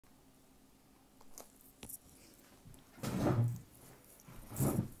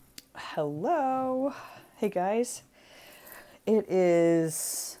Hello. Hey guys. It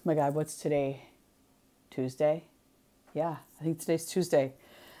is, my God, what's today? Tuesday? Yeah, I think today's Tuesday.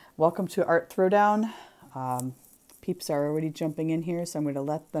 Welcome to Art Throwdown. Peeps are already jumping in here, so I'm going to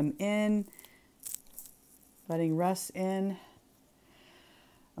let them in. Letting Russ in.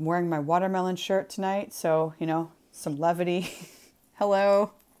 I'm wearing my watermelon shirt tonight, so, some levity.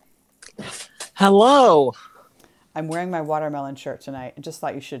 Hello. Hello. I'm wearing my watermelon shirt tonight. I just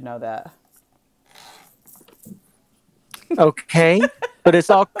thought you should know that. Okay, but it's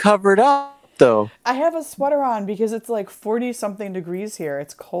all covered up, though. I have a sweater on because it's like 40 something degrees here.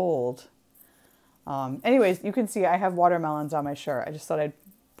 It's cold. Anyways, you can see I have watermelons on my shirt. I just thought I'd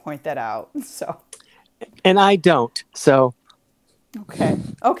point that out. So, And I don't, so.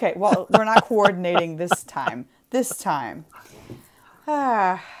 okay. Well, we're not coordinating this time.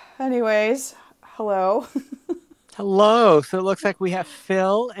 Anyways, hello. Hello. So it looks like we have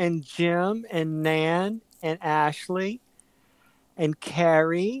Phil and Jim and Nan and Ashley and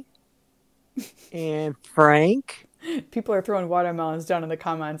Carrie and Frank. People are throwing watermelons down in the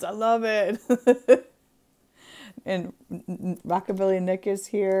comments. I love it. And Rockabilly Nick is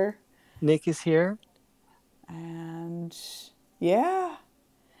here. Nick is here. And yeah.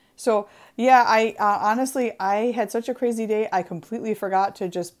 So, yeah, I honestly, I had such a crazy day. I completely forgot to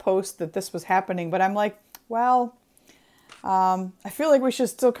just post that this was happening. But I'm like, well, I feel like we should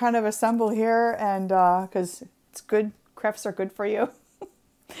still kind of assemble here. And because it's good. Crafts are good for you.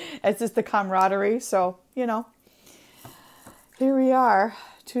 It's just the camaraderie. So, here we are.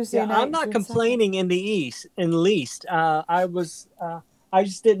 Tuesday night. I'm not complaining in the least. I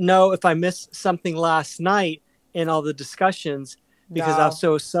just didn't know if I missed something last night in all the discussions because I was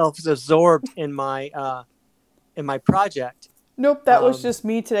so self-absorbed in my project. Nope, that was just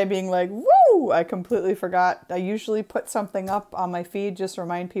me today being like, woo! I completely forgot. I usually put something up on my feed just to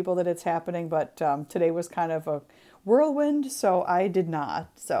remind people that it's happening, but today was kind of a whirlwind, so I did not.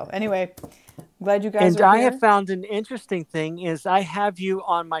 So anyway, glad you guys are here. And I have found an interesting thing is I have you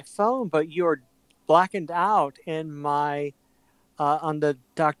on my phone, but you're blackened out in my on the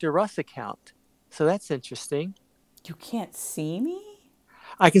Dr. Russ account. So that's interesting. You can't see me?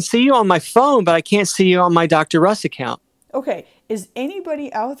 I can see you on my phone, but I can't see you on my Dr. Russ account. Okay, is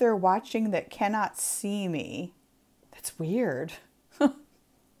anybody out there watching that cannot see me? That's weird.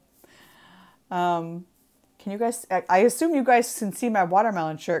 Can you guys, I assume you guys can see my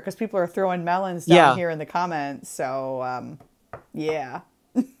watermelon shirt because people are throwing melons down here in the comments. So, yeah.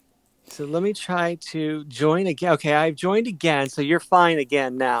 So let me try to join again. Okay, I've joined again, so you're fine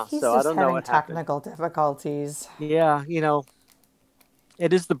again now. He's so just I don't know what technical difficulties. Yeah,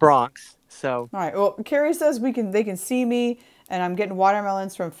 it is the Bronx. So all right. Well, Carrie says they can see me, and I'm getting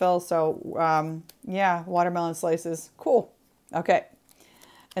watermelons from Phil. So yeah, watermelon slices. Cool. Okay.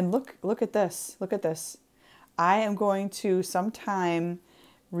 And look at this. Look at this. I am going to sometime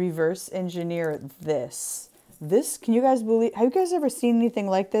reverse engineer this. This, can you guys believe, have you guys ever seen anything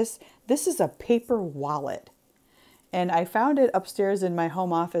like this? This is a paper wallet. And I found it upstairs in my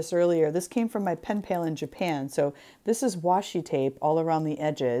home office earlier. This came from my pen pal in Japan. So this is washi tape all around the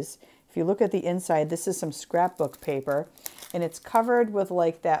edges. If you look at the inside, this is some scrapbook paper. And it's covered with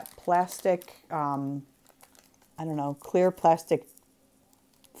like that plastic, I don't know, clear plastic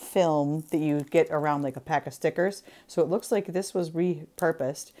film that you get around like a pack of stickers. So it looks like this was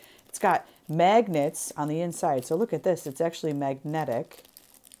repurposed. It's got magnets on the inside. So look at this. It's actually magnetic.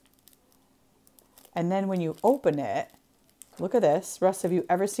 And then when you open it, look at this. Russ, have you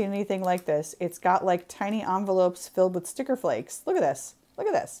ever seen anything like this? It's got like tiny envelopes filled with sticker flakes. Look at this. Look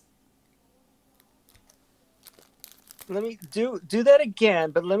at this. Let me do that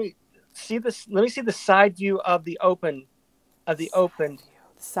again, but let me see this. Let me see the side view of the opened.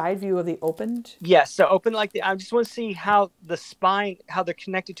 Side view of the opened? Yes, so open like I just want to see how the spine, how they're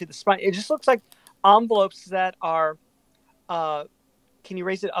connected to the spine. It just looks like envelopes that are, can you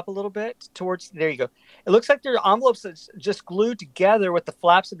raise it up a little bit towards, there you go. It looks like they're envelopes that's just glued together with the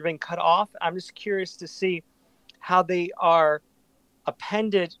flaps that have been cut off. I'm just curious to see how they are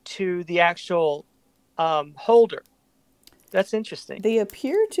appended to the actual holder. That's interesting. They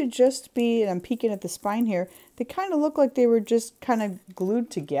appear to just be, and I'm peeking at the spine here, they kind of look like they were just kind of glued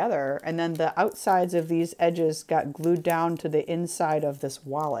together. And then the outsides of these edges got glued down to the inside of this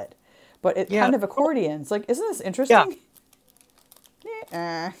wallet. But it kind of accordions. Like, isn't this interesting?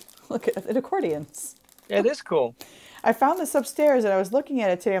 Yeah. Look at it, accordions. Yeah, it is cool. I found this upstairs and I was looking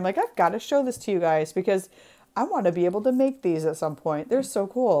at it today. I'm like, I've got to show this to you guys because I want to be able to make these at some point. They're so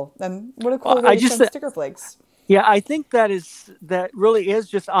cool. And what a cool way to send sticker flakes. Yeah, I think that really is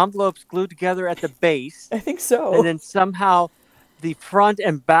just envelopes glued together at the base. I think so. And then somehow the front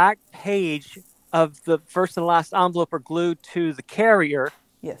and back page of the first and last envelope are glued to the carrier.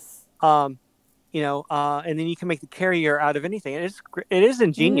 Yes. Um, and then you can make the carrier out of anything. It is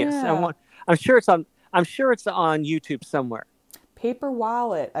ingenious. Yeah. I'm sure it's on. I'm sure it's on YouTube somewhere. Paper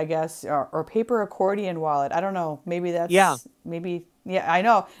wallet, I guess, or paper accordion wallet. I don't know. Maybe Yeah. yeah, I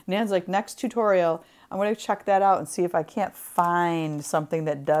know. Nan's like, next tutorial, I'm going to check that out and see if I can't find something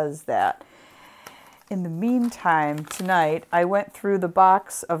that does that. In the meantime, tonight, I went through the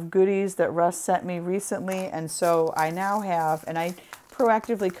box of goodies that Russ sent me recently, and so I now have, and I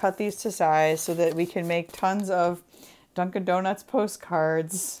proactively cut these to size so that we can make tons of Dunkin' Donuts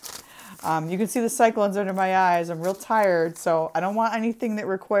postcards. You can see the cyclones under my eyes. I'm real tired, so I don't want anything that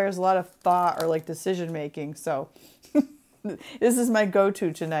requires a lot of thought or like decision making. So this is my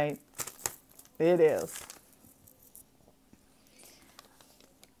go-to tonight. It is.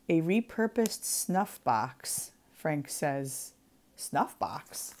 A repurposed snuff box, Frank says. Snuff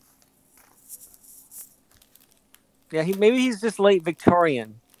box? Yeah, maybe he's just late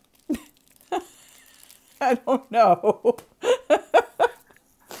Victorian. I don't know.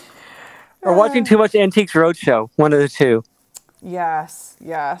 Or watching too much Antiques Roadshow. One of the two. Yes,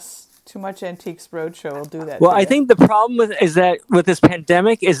 yes. Too much Antiques Roadshow will do that Well, to I you. think the problem with this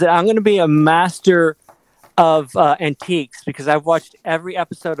pandemic is that I'm going to be a master of antiques because I've watched every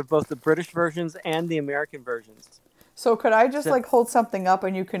episode of both the British versions and the American versions. So could I just like hold something up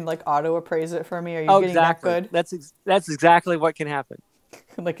and you can like auto appraise it for me? Are you getting exactly. that good? That's exactly what can happen.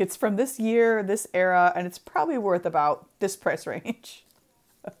 Like it's from this year, this era, and it's probably worth about this price range.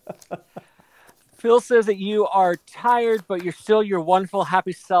 Phil says that you are tired, but you're still your wonderful,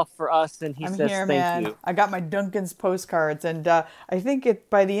 happy self for us, and he I'm says here, thank man. you. I got my Dunkin's postcards, and I think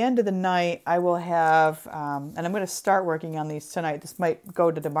by the end of the night, I will have, and I'm going to start working on these tonight. This might go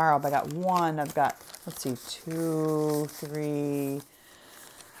to tomorrow, but I got one. I've got, let's see, 2, 3,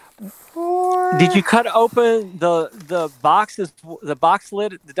 4. Did you cut open the boxes, the box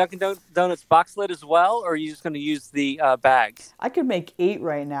lid, the Dunkin' Donuts box lid as well, or are you just going to use the bags? I could make 8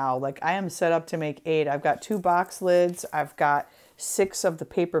 right now. Like I am set up to make 8. I've got 2 box lids. I've got 6 of the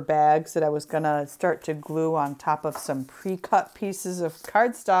paper bags that I was going to start to glue on top of some pre-cut pieces of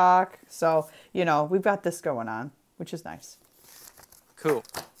cardstock. So, we've got this going on, which is nice. Cool.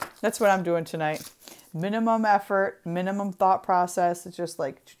 That's what I'm doing tonight. Minimum effort, minimum thought process. It's just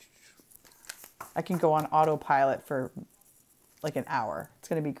like, I can go on autopilot for like an hour. It's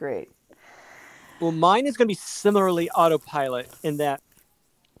going to be great. Well, mine is going to be similarly autopilot in that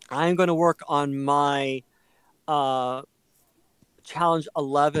I'm going to work on my Challenge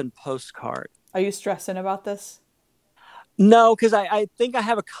 11 postcard. Are you stressing about this? No, because I think I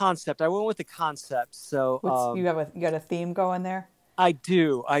have a concept. I went with the concept. So you got a theme going there? I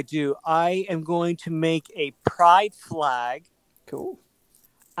do. I am going to make a pride flag. Cool.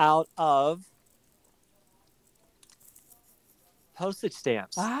 Out of postage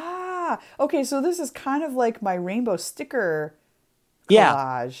stamps. Okay, so this is kind of like my rainbow sticker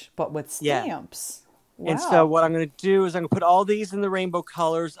collage, but with stamps. Yeah. Wow. And so what I'm going to do is I'm going to put all these in the rainbow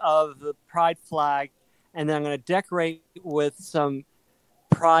colors of the pride flag, and then I'm going to decorate with some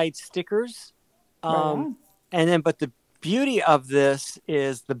pride stickers. And then, but the beauty of this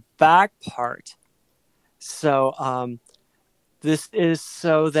is the back part. So this is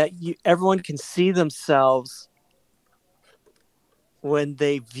so that everyone can see themselves when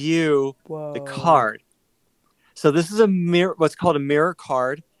they view the card. So this is a mirror, what's called a mirror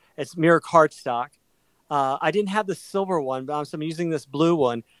card. It's mirror cardstock. I didn't have the silver one, but I'm using this blue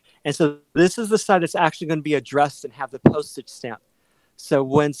one. And so this is the side that's actually going to be addressed and have the postage stamp. So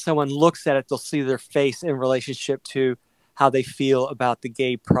when someone looks at it, they'll see their face in relationship to how they feel about the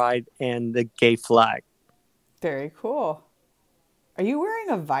gay pride and the gay flag. Very cool. Are you wearing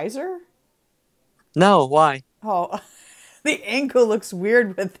a visor? No, why? Oh, the angle looks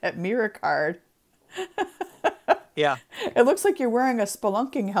weird with that mirror card. Yeah. It looks like you're wearing a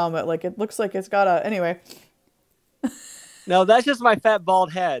spelunking helmet. Like it looks like it's got a... Anyway. No, that's just my fat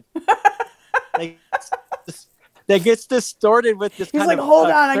bald head. That gets distorted with this kind of... He's like, hold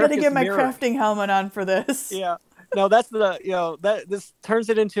on, I got to get my mirror. Crafting helmet on for this. Yeah. No, that's this turns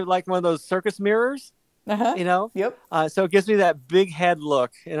it into like one of those circus mirrors. Yep. So it gives me that big head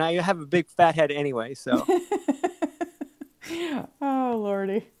look, and I have a big fat head anyway. So. Oh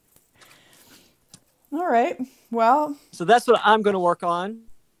Lordy. All right. Well. So that's what I'm going to work on.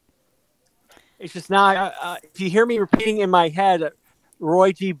 It's just now, if you hear me repeating in my head,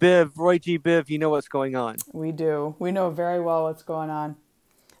 Roy G. Biv, you know what's going on. We do. We know very well what's going on.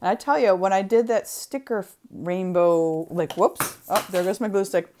 And I tell you, when I did that sticker rainbow, like, whoops, oh, there goes my glue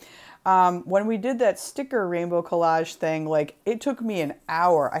stick. When we did that sticker rainbow collage thing, like, it took me an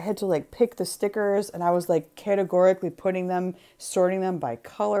hour. I had to, like, pick the stickers, and I was, like, categorically putting them, sorting them by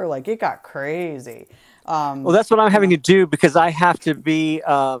color. Like, it got crazy. Well, that's what I'm having to do because I have to be,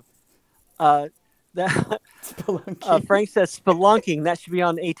 that, Frank says spelunking. That should be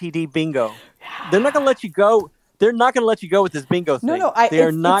on ATD bingo. They're not going to let you go. They're not going to let you go with this bingo thing. No,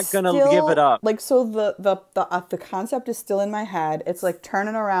 they're not going to give it up. Like, so the concept is still in my head. It's like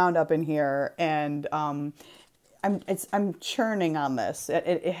turning around up in here, and I'm churning on this.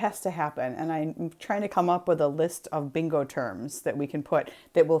 It has to happen, and I'm trying to come up with a list of bingo terms that we can put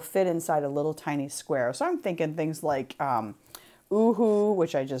that will fit inside a little tiny square. So I'm thinking things like oohoo,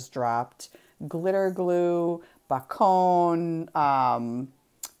 which I just dropped, glitter glue, bacone,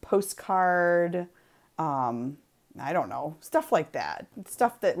 postcard. I don't know, stuff like that.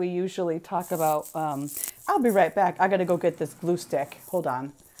 Stuff that we usually talk about. I'll be right back. I gotta go get this glue stick. Hold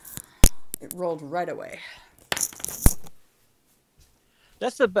on. It rolled right away.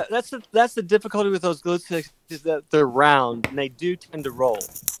 That's the difficulty with those glue sticks is that they're round and they do tend to roll.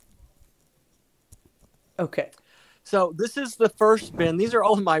 Okay. So this is the first bin. These are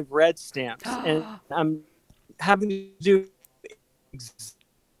all of my red stamps, and I'm having to do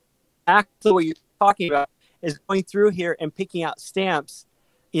exactly what you're talking about. Is going through here and picking out stamps,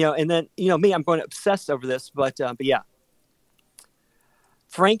 and then me, I'm going to obsess over this, but yeah.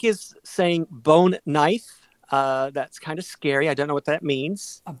 Frank is saying bone knife. That's kind of scary. I don't know what that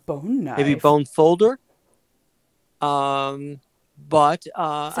means. A bone knife. Maybe bone folder. But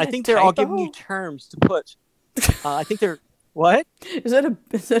I think they're all giving you terms to put. I think they're what? Is it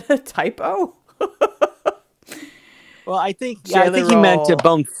a typo? Well, I think he meant a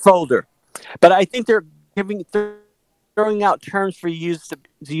bone folder, but I think they're throwing out terms for you to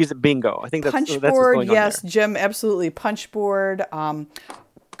use at bingo. I think that's what's going on. Yes, there. Jim, absolutely. Punch board,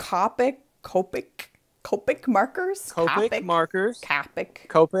 Copic markers. Copic markers. Copic.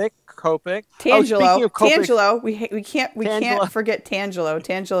 Tangelo. Tangelo. We can't forget Tangelo.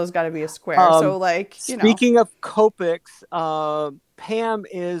 Tangelo's got to be a square. So speaking of Copics, Pam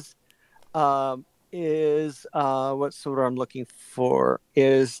is what's the word I'm looking for?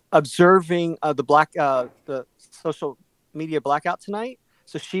 Is observing the social media blackout tonight.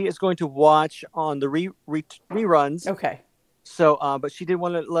 So she is going to watch on the reruns. Okay. So, but she did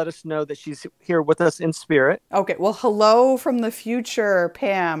want to let us know that she's here with us in spirit. Okay. Well, hello from the future,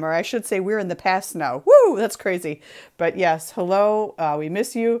 Pam, or I should say we're in the past now. Woo, that's crazy. But yes, hello. We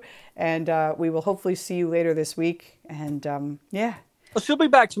miss you, and we will hopefully see you later this week. And yeah. Well, she'll be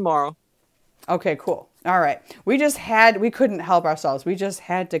back tomorrow. Okay, cool. All right. We couldn't help ourselves. We just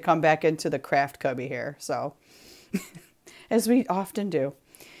had to come back into the craft cubby here. So, as we often do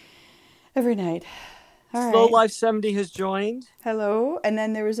every night. All right. Slow Life 70 has joined. Hello. And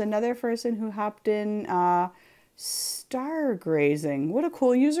then there was another person who hopped in, Stargrazing. What a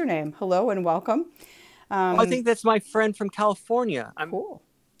cool username. Hello and welcome. I think that's my friend from California. Cool.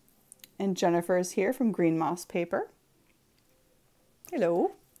 And Jennifer is here from Green Moss Paper.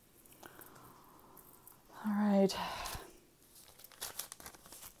 Hello. All right.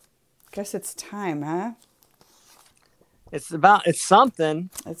 Guess it's time, huh? It's something.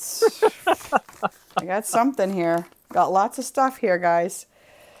 I got something here. Got lots of stuff here, guys.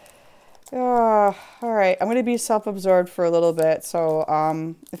 All right. I'm going to be self-absorbed for a little bit.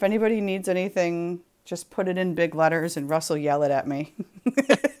 So if anybody needs anything, just put it in big letters and Russ will yell it at me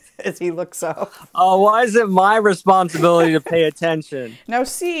as he looks up. Oh, why is it my responsibility to pay attention? Now,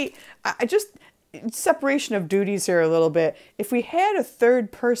 see, I just... separation of duties here a little bit. If we had a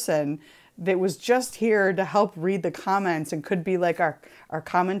third person that was just here to help read the comments and could be like our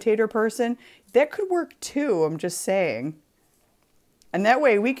commentator person, that could work too. I'm just saying. And that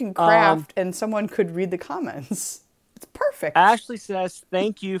way we can craft and someone could read the comments. It's perfect. Ashley says,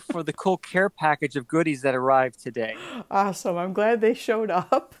 thank you for the cool care package of goodies that arrived today. Awesome. I'm glad they showed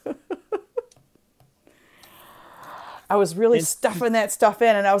up. I was really stuffing that stuff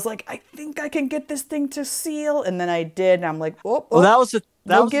in, and I was like, I think I can get this thing to seal. And then I did, and I'm like, oh. Well, that was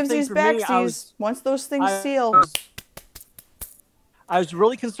no givesies backsies. Once those things seal. I was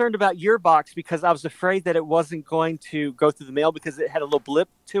really concerned about your box because I was afraid that it wasn't going to go through the mail because it had a little blip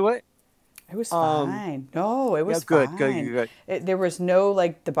to it. It was fine. No, it was good, fine. Good. There was no,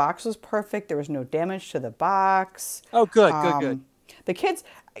 the box was perfect. There was no damage to the box. Oh, good. The kids,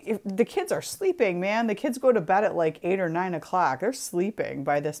 the kids are sleeping, man. The kids go to bed at like 8 or 9 o'clock. They're sleeping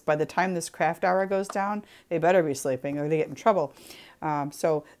by the time this craft hour goes down. They better be sleeping or they get in trouble.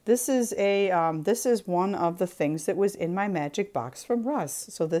 So this is this is one of the things that was in my magic box from Russ.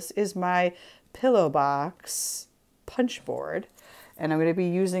 So this is my pillow box punch board, and I'm going to be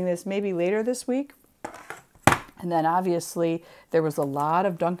using this maybe later this week. And then obviously there was a lot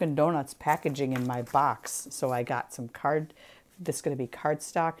of Dunkin' Donuts packaging in my box, so I got some card. This is going to be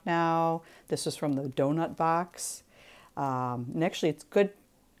cardstock now. This was from the donut box. And actually it's good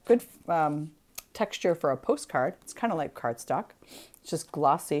texture for a postcard. It's kind of like cardstock. It's just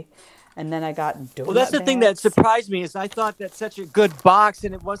glossy. And then I got donut Well, that's the thing that surprised me is I thought that's such a good box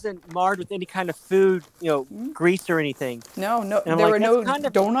and it wasn't marred with any kind of food, grease or anything. No, there were no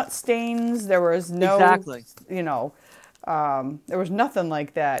donut stains. There was no, exactly. There was nothing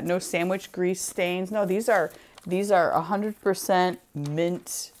like that. No sandwich grease stains. No, these are 100%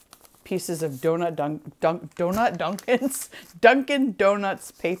 mint pieces of Dunkin'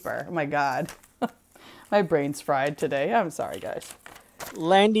 Donuts paper. Oh my God. My brain's fried today. I'm sorry, guys.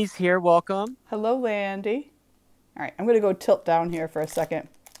 Landy's here. Welcome. Hello, Landy. All right, I'm going to go tilt down here for a second.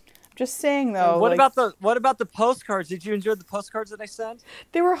 Just saying, though. What about the postcards? Did you enjoy the postcards that I sent?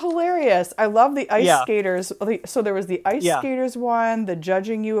 They were hilarious. I love the ice skaters. So there was the ice skaters one, the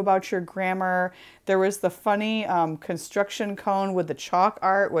judging you about your grammar. There was the funny construction cone with the chalk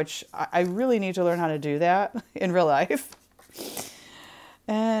art, which I really need to learn how to do that in real life.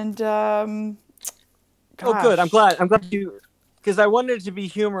 And oh, good. I'm glad you, because I wanted it to be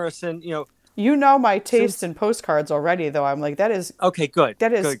humorous and You know my taste in postcards already, though. I'm like, that is okay. Good.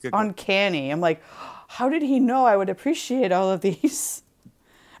 That is good. Uncanny. I'm like, how did he know I would appreciate all of these?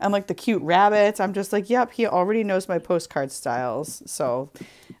 And like the cute rabbits, I'm just like, yep, he already knows my postcard styles. So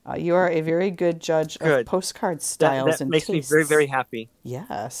you are a very good judge of postcard styles. That makes me very, very happy.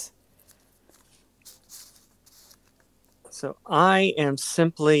 Yes. So I am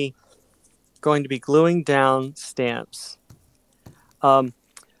simply going to be gluing down stamps.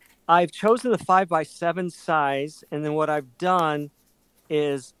 I've chosen the 5x7 size, and then what I've done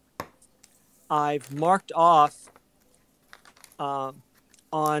is I've marked off on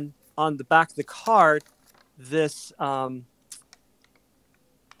the back of the card this.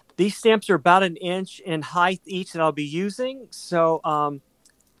 These stamps are about 1 inch in height each that I'll be using. So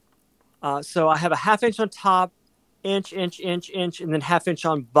so I have a 1/2 inch on top, inch, and then 1/2 inch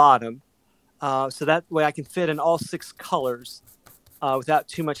on bottom. So that way I can fit in all 6 colors. Without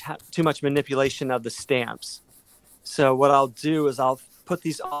too much manipulation of the stamps. So what I'll do is I'll put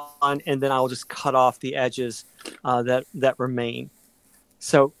these on and then I'll just cut off the edges that remain.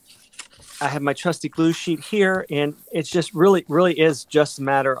 So I have my trusty glue sheet here, and it's just really is just a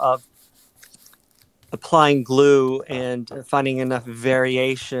matter of applying glue and finding enough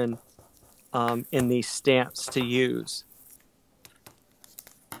variation in these stamps to use.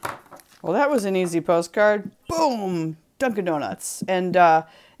 Well, that was an easy postcard. Boom! Dunkin' Donuts. And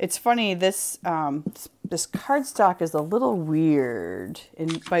it's funny, this cardstock is a little weird.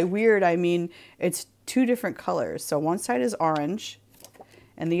 And by weird, I mean it's 2 different colors. So one side is orange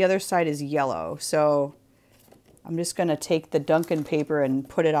and the other side is yellow. So I'm just going to take the Dunkin' paper and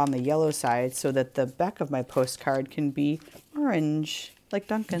put it on the yellow side so that the back of my postcard can be orange, like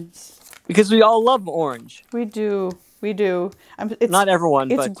Dunkin's. Because we all love orange. We do. We do. Not everyone,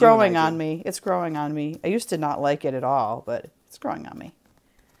 but it's growing on me. It's growing on me. I used to not like it at all, but it's growing on me.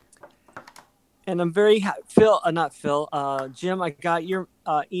 And I'm very Jim, I got your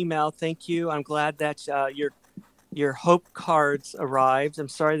email. Thank you. I'm glad that your Hope cards arrived. I'm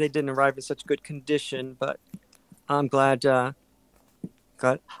sorry they didn't arrive in such good condition, but I'm glad.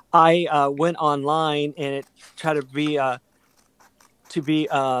 I went online and it tried to be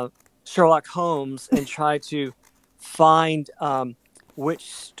Sherlock Holmes and tried to find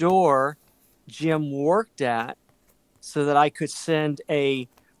which store Jim worked at so that I could send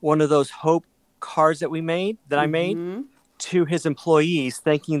one of those Hope cards that I made to his employees,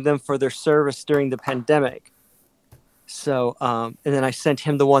 thanking them for their service during the pandemic. So and then I sent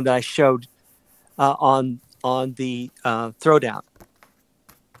him the one that I showed on the Throw Dowm.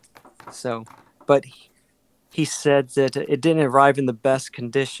 So but he said that it didn't arrive in the best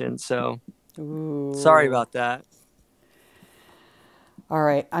condition, so sorry about that. All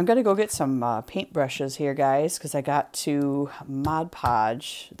right, I'm going to go get some paintbrushes here, guys, because I got to Mod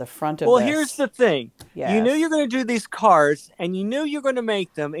Podge the front of this. Well, here's the thing. Yes. You knew you were going to do these cards, and you knew you were going to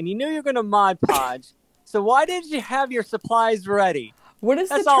make them, and you knew you were going to Mod Podge. So why didn't you have your supplies ready? What is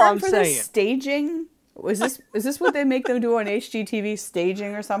the term for this? Staging? Is this what they make them do on HGTV?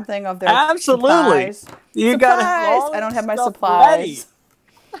 Staging or something of their Absolutely. Supplies? You got I don't have my supplies. Ready.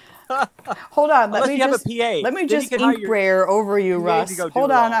 Hold on, Unless you have a PA. let me Then just you can hire ink brayer over you, PA to Russ. go do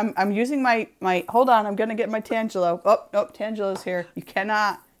Hold it on, all. I'm using my hold on, I'm gonna get my Tangelo. Oh, nope, Tangelo's here. You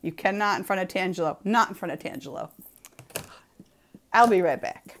cannot in front of Tangelo. Not in front of Tangelo. I'll be right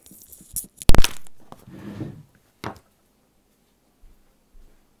back.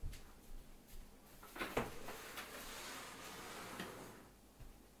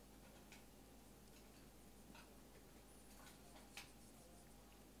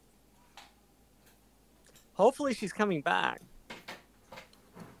 Hopefully she's coming back.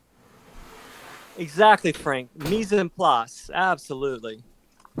 Exactly, Frank. Mise en place. Absolutely.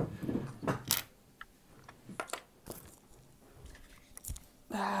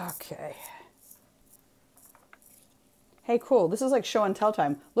 Okay. Hey, cool. This is like show and tell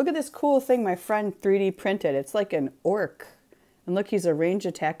time. Look at this cool thing my friend 3D printed. It's like an orc. And look, he's a range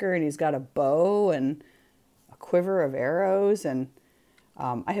attacker and he's got a bow and a quiver of arrows. And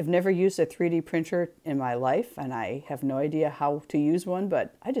I have never used a 3D printer in my life and I have no idea how to use one,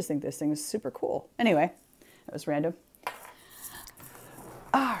 but I just think this thing is super cool. Anyway, that was random.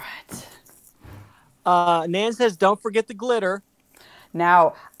 All right. Nan says, don't forget the glitter.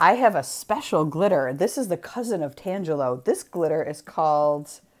 Now, I have a special glitter. This is the cousin of Tangelo. This glitter is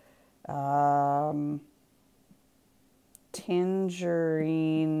called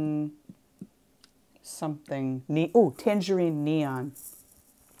Tangerine something. Tangerine Neon,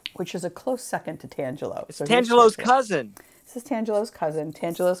 which is a close second to Tangelo. It's Tangelo's cousin. This is Tangelo's cousin.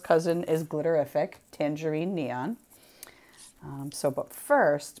 Tangelo's cousin is glitterific, Tangerine Neon. But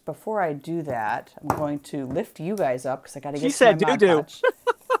first, before I do that, I'm going to lift you guys up because I got to get to my Mod Podge.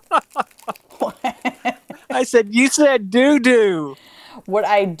 I said, you said doo-doo. What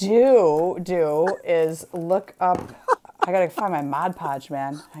I do is look up. I got to find my Mod Podge,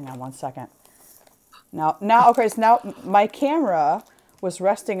 man. Hang on one second. Now, okay, so now my camera was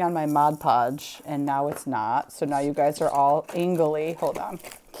resting on my Mod Podge, and now it's not. So now you guys are all angly. Hold on.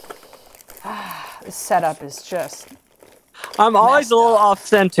 This setup is just... I'm always a little off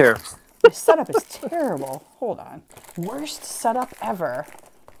center. This setup is terrible. Hold on. Worst setup ever.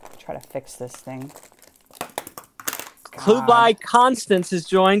 Try to fix this thing. Klubai Constance has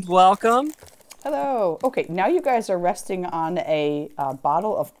joined. Welcome. Hello. Okay, now you guys are resting on a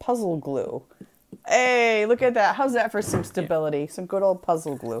bottle of puzzle glue. Hey, look at that. How's that for some stability? Some good old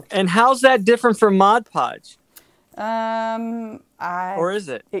puzzle glue. And how's that different from Mod Podge? Or is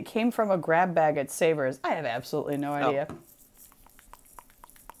it? It came from a grab bag at Savers. I have absolutely no idea. Oh.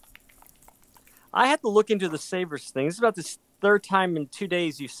 I had to look into the Savers thing. This is about the third time in 2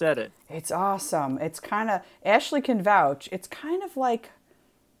 days you said it. It's awesome. It's kind of, Ashley can vouch, it's kind of like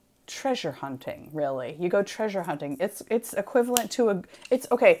treasure hunting, really. You go treasure hunting. It's equivalent to it's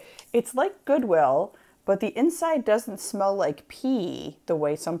like Goodwill, but the inside doesn't smell like pee the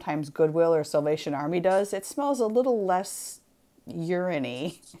way sometimes Goodwill or Salvation Army does. It smells a little less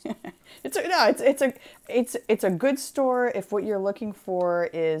urine-y. It's a good store if what you're looking for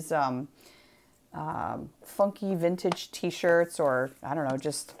is funky vintage t-shirts or I don't know,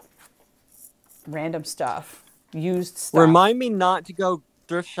 just random stuff, used stuff. Remind me not to go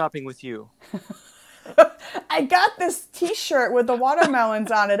thrift shopping with you. I got this t-shirt with the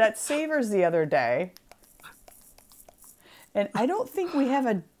watermelons on it at Savers the other day. And I don't think we have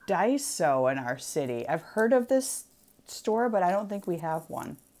a Daiso in our city. I've heard of this store, but I don't think we have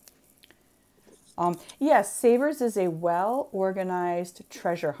one. Yes, Savers is a well-organized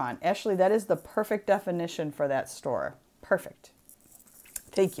treasure hunt. Ashley, that is the perfect definition for that store. Perfect.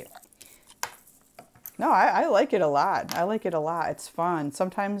 Thank you. No, I like it a lot. I like it a lot. It's fun.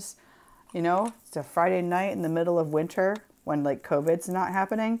 Sometimes, it's a Friday night in the middle of winter when like COVID's not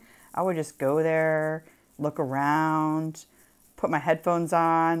happening. I would just go there, look around, put my headphones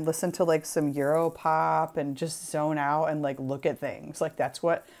on, listen to like some Euro pop and just zone out and like look at things. Like that's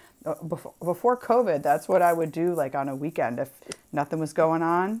what... Before COVID, that's what I would do like on a weekend. If nothing was going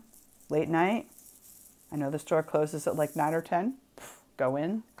on, late night, I know the store closes at like 9 or 10, go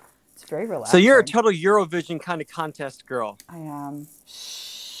in. It's very relaxing. So you're a total Eurovision kind of contest girl. I am.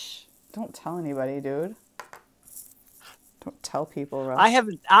 Shh. Don't tell anybody, dude. Don't tell people. Russ.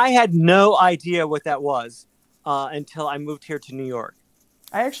 I had no idea what that was until I moved here to New York.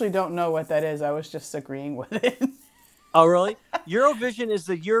 I actually don't know what that is. I was just agreeing with it. Oh, really? Eurovision is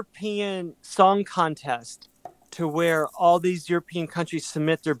the European song contest to where all these European countries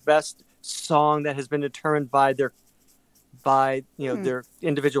submit their best song that has been determined by their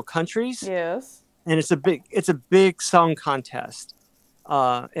individual countries. Yes. And it's a big song contest.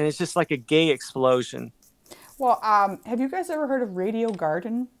 And it's just like a gay explosion. Well, have you guys ever heard of Radio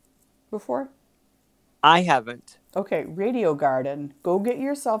Garden before? I haven't. Okay, Radio Garden. Go get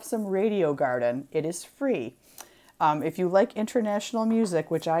yourself some Radio Garden. It is free. If you like international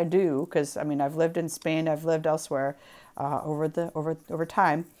music, which I do, because I mean I've lived in Spain, I've lived elsewhere over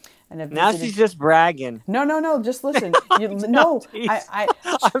time, and I've Now visited. she's just bragging. No. Just listen. No,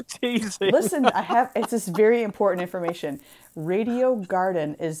 I'm teasing. listen. I have. It's this very important information. Radio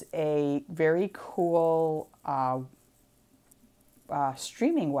Garden is a very cool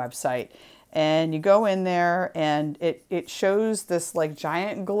streaming website. And you go in there and it shows this like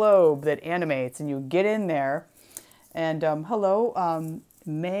giant globe that animates, and you get in there and hello,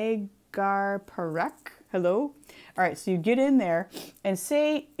 Megar Parek. Hello. All right, so you get in there and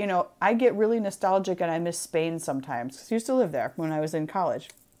say, I get really nostalgic and I miss Spain sometimes because I used to live there when I was in college.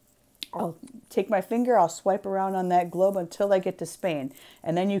 I'll take my finger, I'll swipe around on that globe until I get to Spain.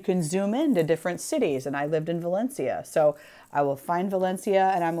 And then you can zoom into different cities. And I lived in Valencia. So I will find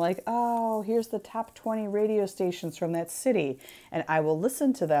Valencia and I'm like, oh, here's the top 20 radio stations from that city. And I will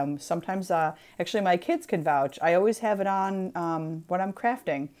listen to them. Sometimes, actually, my kids can vouch. I always have it on when I'm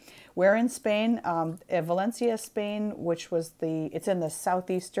crafting. We're in Spain, Valencia, Spain, which was it's in the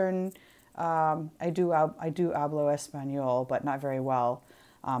southeastern, I do hablo español, but not very well.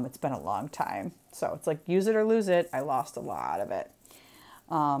 It's been a long time. So it's like use it or lose it. I lost a lot of it.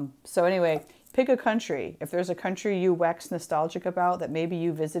 So anyway, pick a country. If there's a country you wax nostalgic about that maybe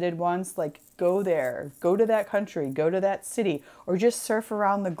you visited once, like go there, go to that country, go to that city, or just surf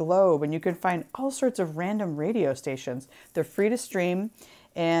around the globe and you can find all sorts of random radio stations. They're free to stream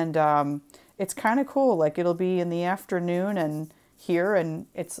and it's kind of cool. Like it'll be in the afternoon and here and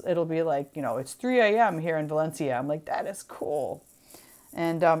it'll be like, it's 3 a.m. here in Valencia. I'm like, that is cool.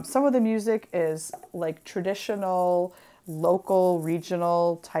 And some of the music is like traditional, local,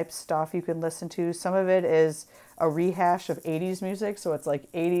 regional type stuff you can listen to. Some of it is a rehash of 80s music. So it's like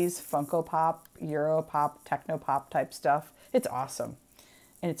 80s Funko Pop, Euro Pop, Techno Pop type stuff. It's awesome.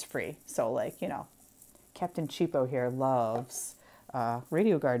 And it's free. So like, Captain Cheapo here loves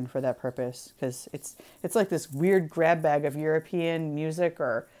Radio Garden for that purpose. Because it's like this weird grab bag of European music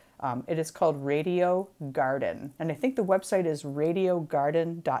or... it is called Radio Garden. And I think the website is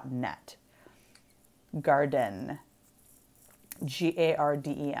radiogarden.net. Garden.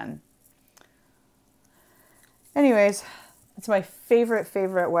 Garden. Anyways, it's my favorite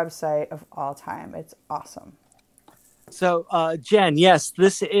website of all time. It's awesome. So, Jen, yes,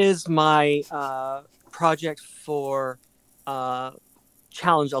 this is my project for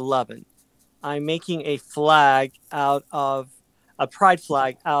Challenge 11. I'm making a flag out of a pride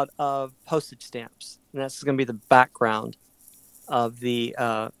flag out of postage stamps, and that's going to be the background of the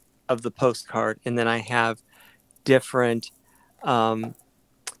postcard. And then I have different gay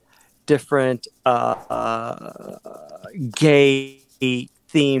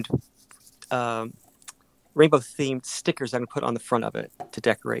themed, rainbow themed stickers I'm going to put on the front of it to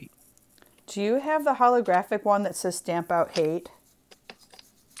decorate. Do you have the holographic one that says "Stamp Out Hate"?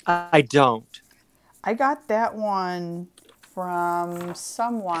 I don't. I got that one from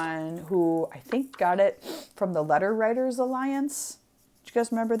someone who I think got it from the Letter Writers Alliance. Do you guys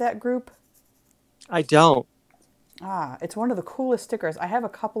remember that group? I don't. It's one of the coolest stickers. I have a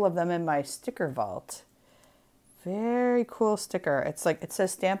couple of them in my sticker vault. Very cool sticker. It's like, it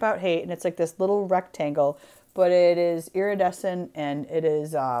says "Stamp Out Hate" and it's like this little rectangle, but it is iridescent and it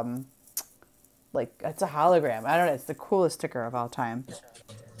is like, it's a hologram. I don't know. It's the coolest sticker of all time.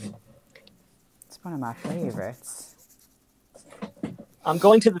 It's one of my favorites. I'm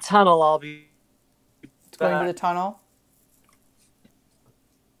going to the tunnel. I'll be going to the tunnel.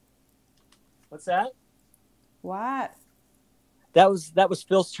 What's that? What? That was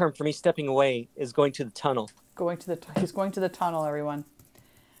Phil's term for me stepping away, is going to the tunnel. He's going to the tunnel, everyone.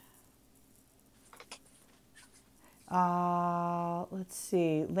 Let's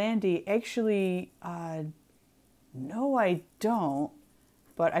see. Landy, actually, no, I don't.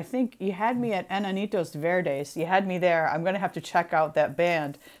 But I think you had me at Enanitos Verdes. You had me there. I'm going to have to check out that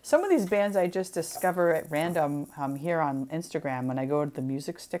band. Some of these bands I just discover at random here on Instagram when I go to the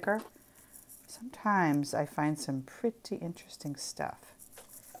music sticker. Sometimes I find some pretty interesting stuff.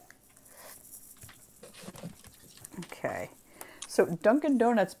 Okay. So Dunkin'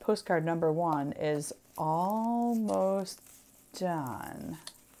 Donuts postcard number 1 is almost done.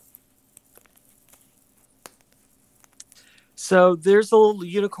 So there's a little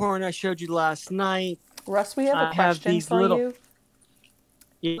unicorn I showed you last night. Russ, we have a question for you.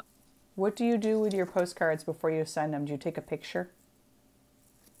 Yeah. What do you do with your postcards before you send them? Do you take a picture?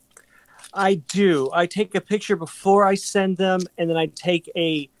 I do. I take a picture before I send them, and then I take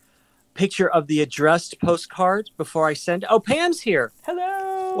a picture of the addressed postcard before I send. Oh, Pam's here.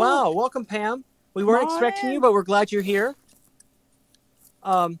 Hello. Wow. Welcome, Pam. We Come weren't on expecting you, in. but we're glad you're here.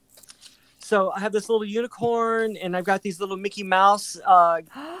 So I have this little unicorn, and I've got these little Mickey Mouse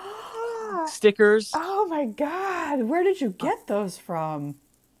stickers. Oh my God. Where did you get those from?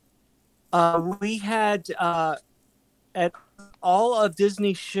 We had at all of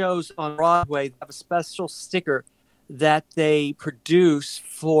Disney shows on Broadway, they have a special sticker that they produce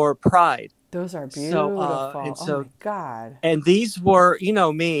for Pride. Those are So, beautiful. Oh my God. and these were, you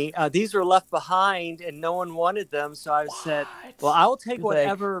know me, these were left behind and no one wanted them. So I said, well, What? I will take Like,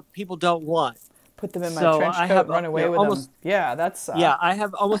 whatever people don't want. put them in my So trench I coat have, and run away with them. almost, Yeah, that's yeah, I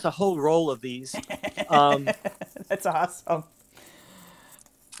have almost a whole roll of these. that's awesome.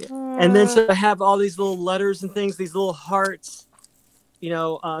 And then so I have all these little letters and things, these little hearts,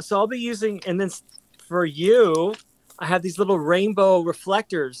 so I'll be using, and then for you, I have these little rainbow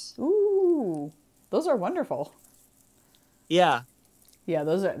reflectors. Ooh, those are wonderful. Yeah. Yeah,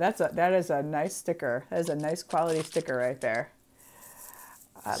 that is a nice sticker. That is a nice quality sticker right there.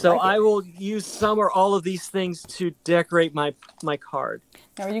 I So like I it. will use some or all of these things to decorate my card.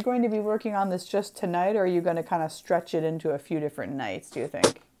 Now, are you going to be working on this just tonight, or are you going to kind of stretch it into a few different nights, do you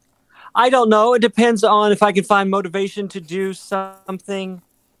think? I don't know. It depends on if I can find motivation to do something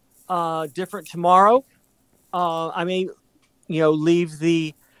different tomorrow. I may, leave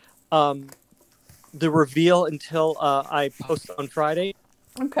the reveal until I post on Friday,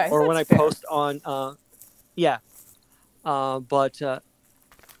 Okay, or when that's I fair. post on, yeah. But All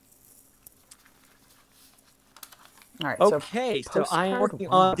right, okay, so I am postcard working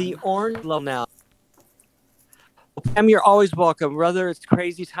on one. the orange level now. Well, Pam, you're always welcome, whether it's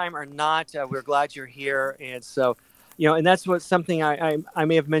crazy time or not. We're glad you're here, and so, and that's what something I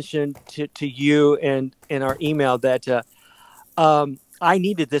may have mentioned to you and in our email that I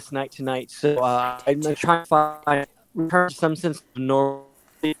needed this night tonight. So I'm trying to return to some sense of normality,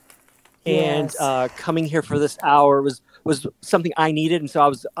 and Yes. coming here for this hour was something I needed, and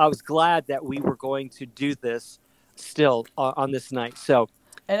so I was glad that we were going to do this still on this night. So.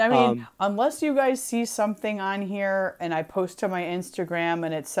 And I mean, Um, unless you guys see something on here and I post to my Instagram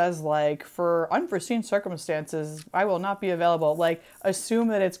and it says, like, for unforeseen circumstances, I will not be available, like, assume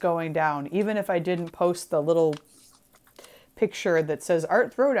that it's going down. Even if I didn't post the little picture that says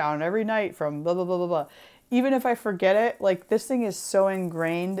art throwdown every night from blah, blah, blah, blah, blah. Even if I forget it, like, this thing is so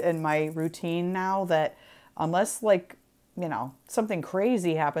ingrained in my routine now that unless, like, something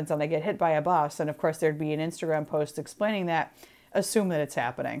crazy happens and I get hit by a bus, and of course there'd be an Instagram post explaining that, assume that it's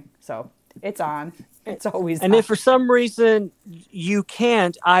happening. So it's on. It's always and on. if for some reason you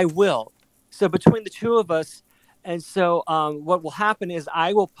can't, I will. So between the two of us, and so what will happen is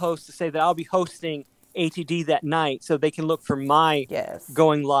I will post to say that I'll be hosting ATD that night, so they can look for my Yes.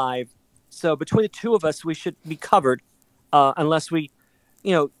 going live. So between the two of us, we should be covered, unless we,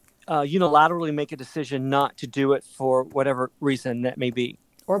 unilaterally make a decision not to do it for whatever reason that may be.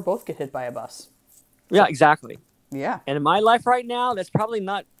 Or both get hit by a bus. Yeah, exactly. Yeah. And in my life right now, that's probably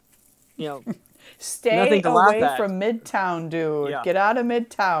not, Stay nothing to laugh away at. from Midtown, dude. Yeah. Get out of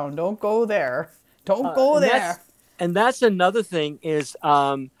Midtown. Don't go there. Don't go there. And that's another thing is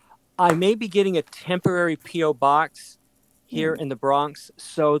I may be getting a temporary P.O. box here in the Bronx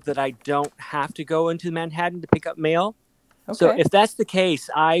so that I don't have to go into Manhattan to pick up mail. Okay. So if that's the case,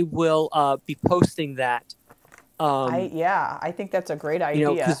 I will be posting that. I think that's a great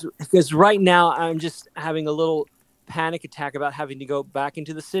idea. Because right now I'm just having a little panic attack about having to go back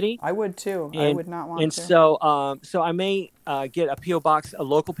into the city. I would too. I would not want to. And so I may get a P.O. box, a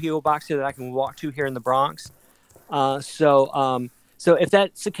local P.O. box here that I can walk to here in the Bronx. So if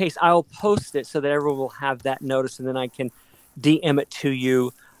that's the case, I'll post it so that everyone will have that notice, and then I can DM it to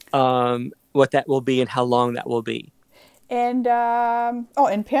you what that will be and how long that will be. And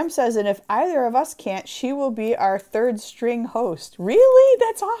and Pam says, and if either of us can't, she will be our third string host. Really?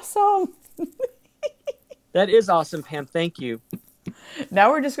 That's awesome. That is awesome, Pam. Thank you. Now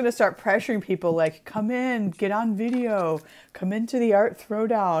we're just going to start pressuring people, like, come in, get on video, come into the art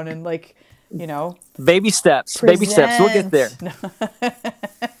throwdown, and, like, Baby steps. present. Baby steps. We'll get there.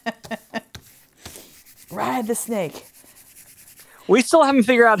 Ride the snake. We still haven't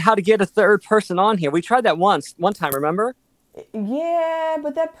figured out how to get a third person on here. We tried that one time, remember? Yeah,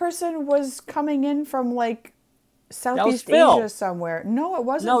 but that person was coming in from, like, Southeast Phil. Asia somewhere. No, it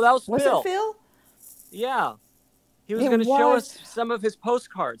wasn't. No, that was Was Phil. it Phil? Yeah. He was going to show us some of his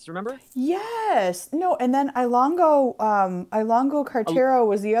postcards, remember? Yes. No, and then Ilongo Cartero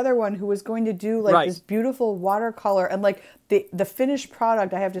was the other one who was going to do, like, this beautiful watercolor. And, like, the finished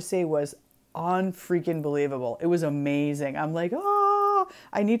product, I have to say, was unfreaking believable. It was amazing. I'm like,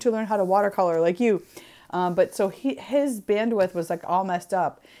 I need to learn how to watercolor like you. But so his bandwidth was like all messed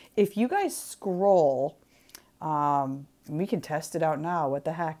up. If you guys scroll, we can test it out now. What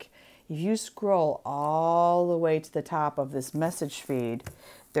the heck? If you scroll all the way to the top of this message feed,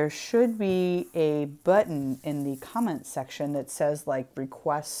 there should be a button in the comment section that says like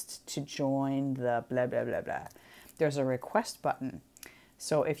request to join the blah, blah, blah, blah. There's a request button.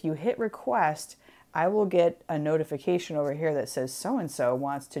 So if you hit request, I will get a notification over here that says so-and-so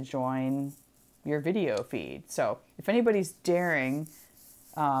wants to join your video feed. So if anybody's daring,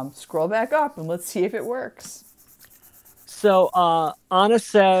 scroll back up and let's see if it works. So Anna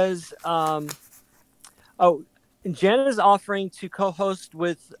says, Jen is offering to co-host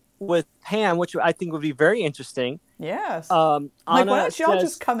with Pam, which I think would be very interesting. Yes. Anna why don't y'all says,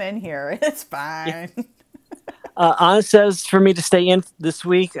 just come in here? It's fine. Yeah. Anna says for me to stay in this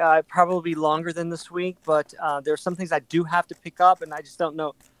week, probably longer than this week, but there are some things I do have to pick up, and I just don't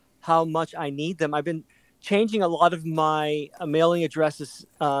know how much I need them. I've been changing a lot of my mailing addresses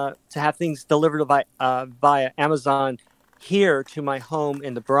to have things delivered via Amazon here to my home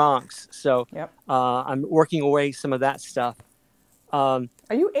in the Bronx. So Yep. I'm working away some of that stuff. Are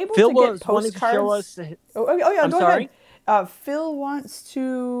you able Phil to get was wanting to show postcards? us. Oh yeah, I'm go sorry? ahead. Phil wants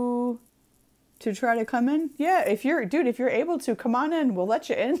to try to come in. Yeah, if you're able to, come on in. We'll let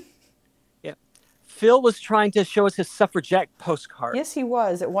you in. Yeah. Phil was trying to show us his suffragette postcard. Yes, he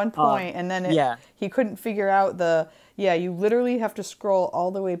was at one point, and then yeah. he couldn't figure out you literally have to scroll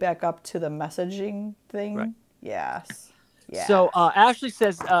all the way back up to the messaging thing. Right. Yes. Yeah. So Ashley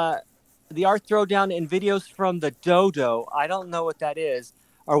says the art throwdown and videos from the dodo. I don't know what that is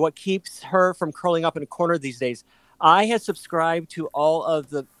or what keeps her from curling up in a corner these days. I had subscribed to all of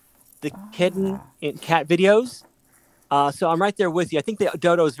the kitten and cat videos. So I'm right there with you. I think the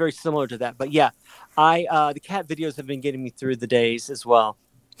dodo is very similar to that. But yeah, the cat videos have been getting me through the days as well.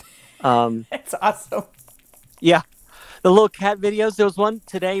 It's awesome. Yeah. The little cat videos. There was one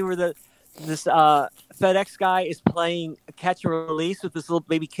today where this FedEx guy is playing catch and release with this little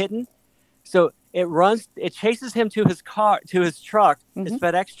baby kitten. So it chases him to his truck, Mm-hmm. his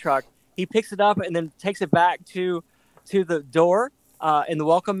FedEx truck. He picks it up and then takes it back to the door in the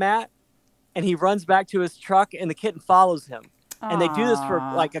welcome mat. And he runs back to his truck and the kitten follows him. Aww. And they do this for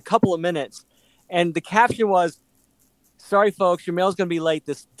like a couple of minutes. And the caption was, "Sorry, folks, your mail's going to be late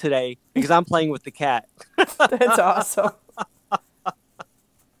today because I'm playing with the cat." That's awesome.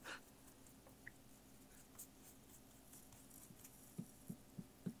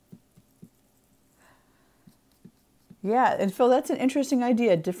 Yeah, and Phil, that's an interesting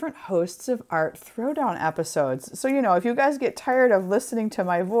idea. Different hosts of art throwdown episodes. So, if you guys get tired of listening to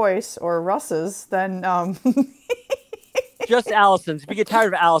my voice or Russ's, then just Allison's. If you get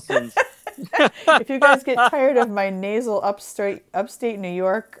tired of Allison's. If you guys get tired of my nasal upstate New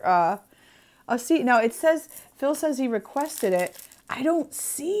York, see, now it says, Phil says he requested it. I don't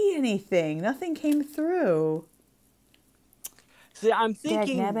see anything. Nothing came through. See, I'm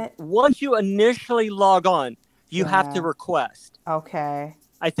thinking once you initially log on, you have to request. Okay.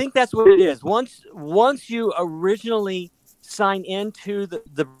 I think that's what it is. Once you originally sign into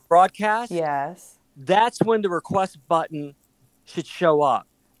the broadcast, yes, that's when the request button should show up.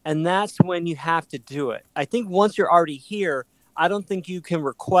 And that's when you have to do it. I think once you're already here, I don't think you can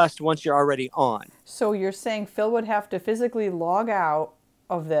request once you're already on. So you're saying Phil would have to physically log out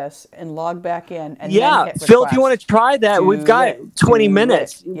of this and log back in and then hit Phil, if you want to try that, we've got 20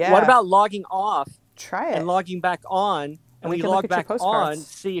 minutes. Yeah. What about logging off? Try it. And logging back on. And when you log back on,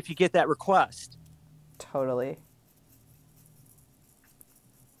 see if you get that request. Totally.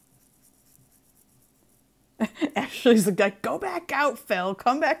 Ashley's like, go back out, Phil.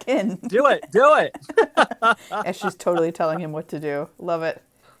 Come back in. Do it. Do it. Ashley's totally telling him what to do. Love it.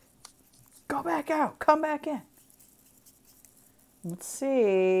 Go back out. Come back in. Let's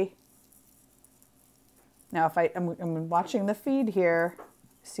see. Now, if I'm watching the feed here,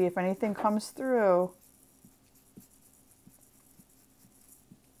 see if anything comes through.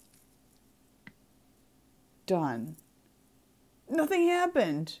 Done. Nothing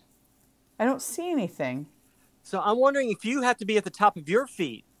happened. I don't see anything. So I'm wondering if you have to be at the top of your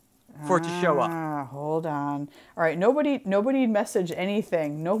feed for it to show up. Hold on. All right, nobody message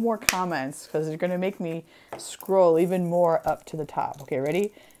anything. No more comments because they're going to make me scroll even more up to the top. Okay,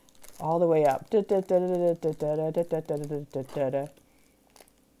 ready? All the way up.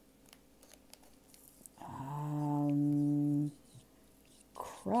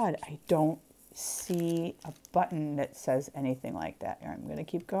 Crud, I don't see a button that says anything like that. Here, I'm going to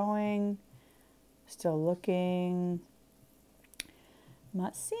keep going. Still looking. I'm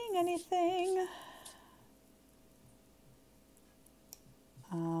not seeing anything.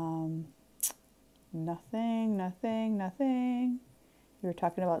 Nothing, nothing, nothing. You were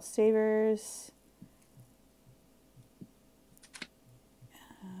talking about savers.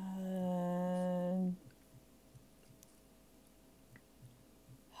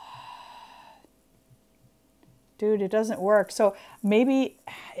 Dude, it doesn't work. So maybe,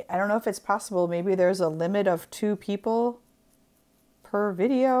 I don't know if it's possible. Maybe there's a limit of 2 people per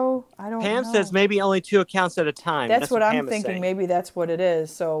video. I don't know. Pam says maybe only 2 accounts at a time. That's what I'm Pam is thinking. saying. Maybe that's what it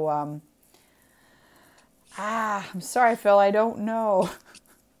is. So, I'm sorry, Phil. I don't know.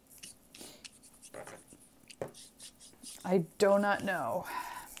 I do not know.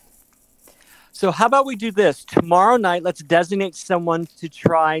 So how about we do this tomorrow night? Let's designate someone to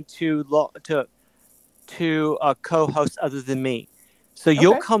try to co-host other than me. So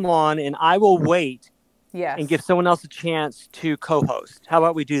you'll come on, and I will wait. Yes. And give someone else a chance to co-host. How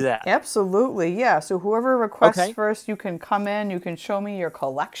about we do that? Absolutely, yeah. So whoever requests first, you can come in. You can show me your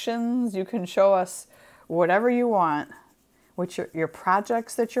collections. You can show us whatever you want, which your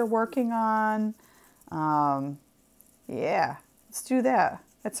projects that you're working on. Yeah, let's do that.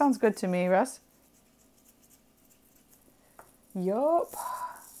 That sounds good to me, Russ. Yup.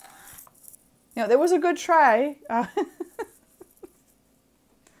 You know, that was a good try.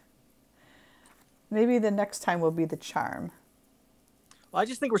 Maybe the next time will be the charm. Well, I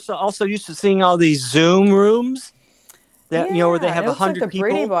just think we're also used to seeing all these Zoom rooms that where they have 100 like the people.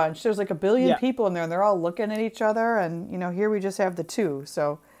 Brady Bunch. There's like a billion people in there, and they're all looking at each other. And here we just have the 2.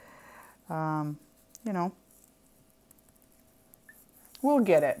 So, we'll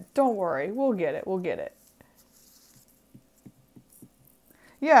get it. Don't worry, we'll get it. We'll get it.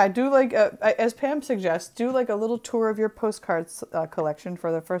 Yeah, do like as Pam suggests, do like a little tour of your postcards collection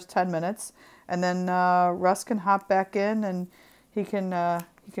for the first 10 minutes, and then Russ can hop back in and he can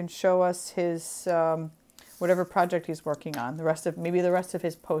show us his whatever project he's working on. The rest of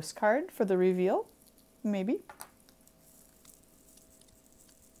his postcard for the reveal, maybe.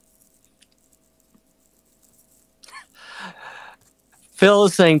 Phil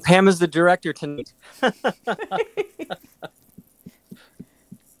is saying Pam is the director tonight.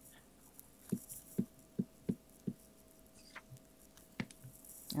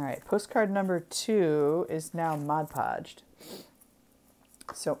 All right, postcard number 2 is now Mod Podged.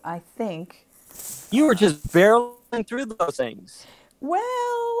 So I think... You were just barreling through those things.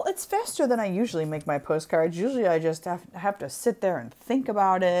 Well, it's faster than I usually make my postcards. Usually I just have to sit there and think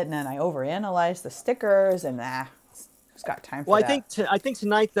about it, and then I overanalyze the stickers, and who's got time for that? Well, I think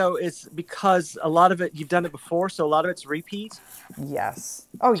tonight, though, is because a lot of it, you've done it before, so a lot of it's repeat. Yes.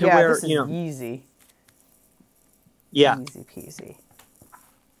 Oh, yeah, this is easy. Yeah. Easy peasy.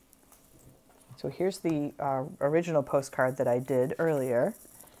 So here's the original postcard that I did earlier.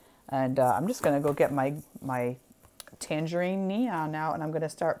 And I'm just going to go get my tangerine neon out, and I'm going to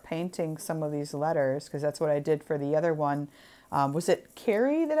start painting some of these letters, because that's what I did for the other one. Was it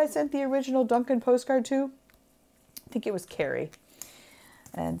Carrie that I sent the original Duncan postcard to? I think it was Carrie.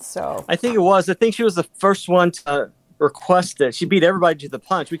 And so... I think it was. I think she was the first one to request it. She beat everybody to the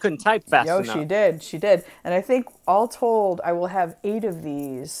punch. We couldn't type fast enough. She did. She did. And I think all told, I will have 8 of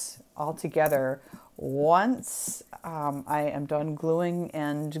these all together once I am done gluing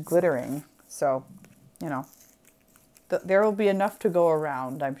and glittering. So, there will be enough to go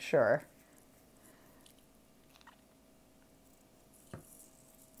around, I'm sure.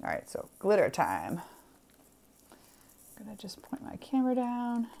 All right, so glitter time. I'm going to just point my camera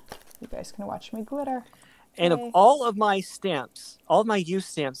down. You guys can watch me glitter. And of all of my stamps, all of my used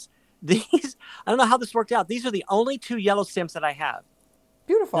stamps, these, I don't know how this worked out. These are the only 2 yellow stamps that I have.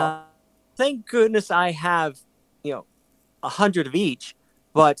 Beautiful. Now, thank goodness I have, 100 of each.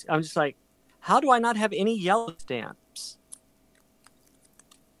 But I'm just like, how do I not have any yellow stamps?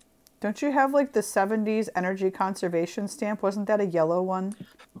 Don't you have like the 70s energy conservation stamp? Wasn't that a yellow one?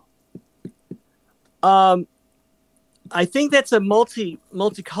 I think that's a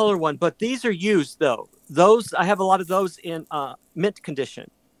multicolor one, but these are used though. Those I have a lot of those in mint condition.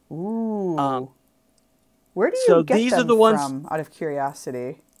 Ooh. Where do you get these them are the ones from, out of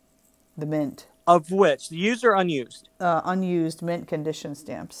curiosity? The mint. Of which? The used or unused? Unused mint condition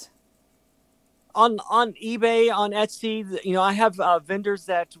stamps. On eBay, on Etsy, I have vendors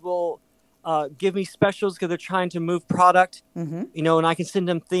that will give me specials because they're trying to move product. Mm-hmm. And I can send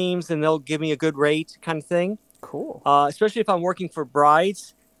them themes and they'll give me a good rate, kind of thing. Cool. Especially if I'm working for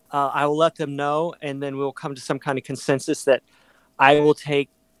brides, I will let them know, and then we'll come to some kind of consensus that I will take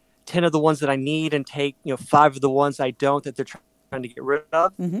 10 of the ones that I need and take 5 of the ones I don't, that they're trying to get rid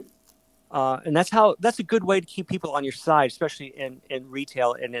of. Mm-hmm. And that's a good way to keep people on your side, especially in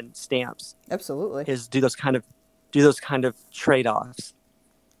retail and in stamps. Absolutely. Is do those kind of trade-offs.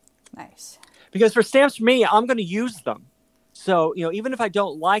 Nice. Because for stamps, for me, I'm going to use them. So, even if I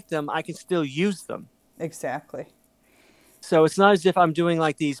don't like them, I can still use them. Exactly. So it's not as if I'm doing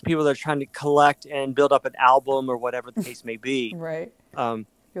like these people that are trying to collect and build up an album or whatever the case may be. Right. Um,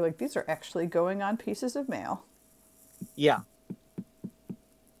 You're like, these are actually going on pieces of mail. yeah.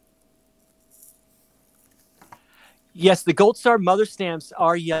 Yes, the Gold Star Mother stamps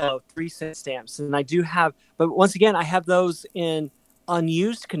are yellow, 3-cent stamps. And I do have, but once again, I have those in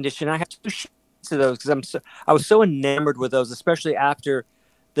unused condition. I have 2 sheets of those because I was so enamored with those, especially after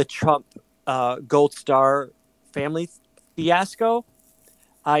the Trump Gold Star family fiasco.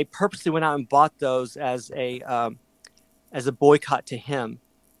 I purposely went out and bought those as a boycott to him.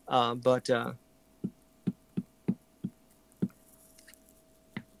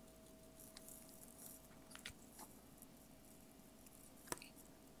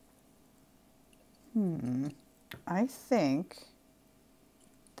 I think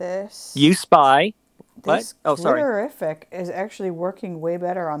this... You spy. What? This Oh, sorry. glitterific is actually working way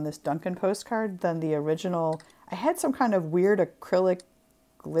better on this Duncan postcard than the original. I had some kind of weird acrylic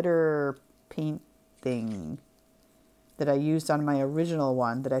glitter paint thing that I used on my original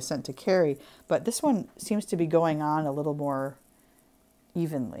one that I sent to Carrie, but this one seems to be going on a little more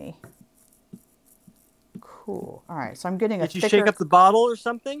evenly. Cool. All right, so I'm getting a thicker... Did you shake up the bottle or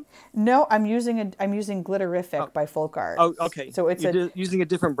something? No, I'm using glitterific by Folkart. Oh, okay. So it's using a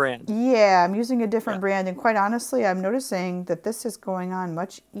different brand. Yeah, I'm using a different brand, and quite honestly, I'm noticing that this is going on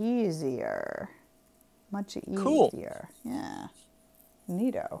much easier. Much easier. Cool. Yeah.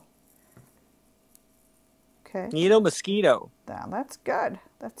 Neato. Okay. Neato mosquito. That's good.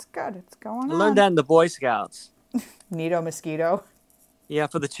 That's good. It's going on. I learned that in the Boy Scouts. Neato mosquito. Yeah,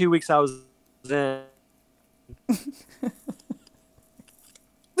 for the 2 weeks I was in.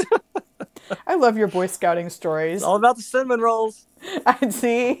 I love your Boy Scouting stories. It's all about the cinnamon rolls. I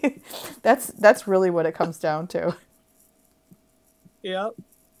see. That's really what it comes down to. Yep.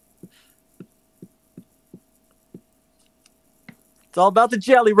 It's all about the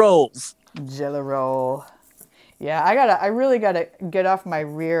jelly rolls. Jelly roll. Yeah, I really gotta get off my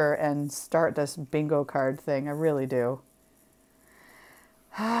rear and start this bingo card thing. I really do.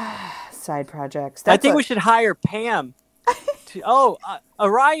 Side projects. I think we should hire Pam.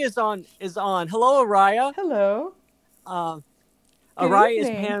 Araya is on. Hello, Araya. Hello. Araya is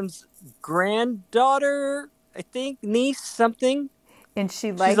Pam's granddaughter, I think, niece, something. And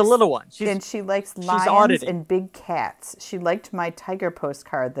she's a little one. She likes lions and big cats. She liked my tiger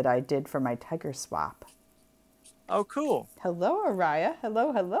postcard that I did for my tiger swap. Oh, cool. Hello, Araya.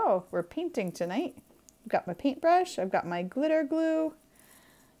 Hello, hello. We're painting tonight. I've got my paintbrush. I've got my glitter glue.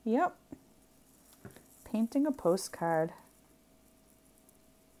 Yep. Painting a postcard.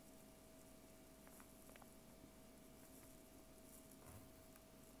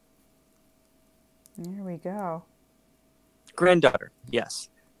 There we go. Granddaughter, yes.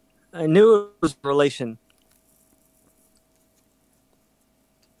 I knew it was a relation.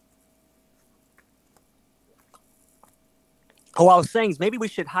 Oh, I was saying is maybe we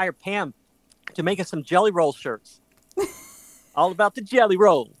should hire Pam to make us some jelly roll shirts. All about the jelly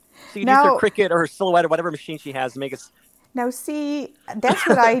roll. So you use her Cricut or her Silhouette or whatever machine she has to make us. Now, see, that's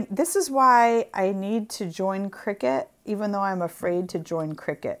this is why I need to join Cricut, even though I'm afraid to join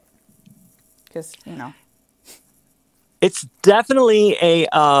Cricut. Because, It's definitely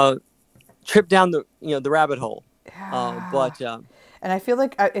a trip down the rabbit hole. Yeah. And I feel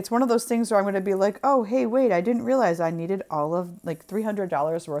like it's one of those things where I'm going to be like, oh, hey, wait, I didn't realize I needed all of like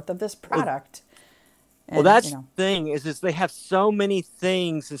 $300 worth of this product. Well, that's the thing is they have so many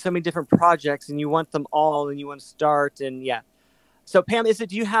things and so many different projects, and you want them all, and you want to start, and yeah. So Pam,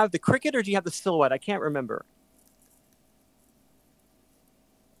 do you have the Cricut or do you have the Silhouette? I can't remember.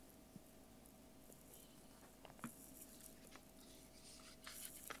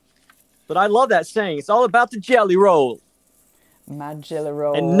 But I love that saying. It's all about the jelly roll. My jelly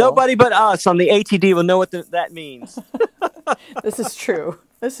roll. And nobody but us on the ATD will know what that means. This is true.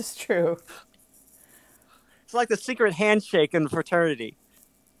 This is true. It's like the secret handshake in the fraternity.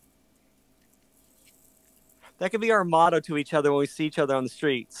 That could be our motto to each other when we see each other on the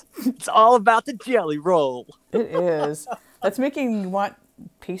streets. It's all about the jelly roll. It is. That's making me want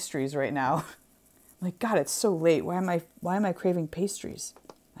pastries right now. Like, God, it's so late. Why am I craving pastries?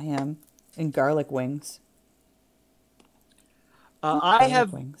 I am. And garlic wings. I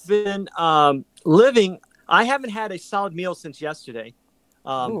have been living. I haven't had a solid meal since yesterday.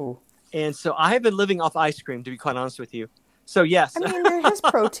 And so I have been living off ice cream, to be quite honest with you. So, yes. I mean, there is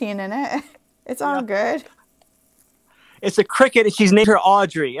protein in it. It's all good. It's a Cricut, and she's named her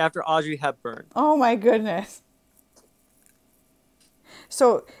Audrey after Audrey Hepburn. Oh, my goodness.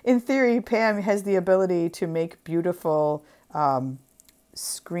 So in theory, Pam has the ability to make beautiful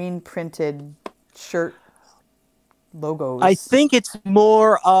screen printed shirt I logos, think it's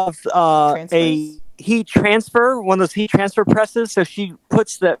more of a transfers. heat transfer, one of those heat transfer presses. So she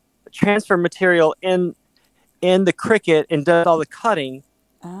puts the transfer material in the Cricut and does all the cutting,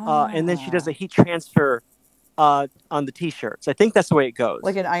 and then she does a Ah, heat transfer on the t-shirts. I think that's the way it like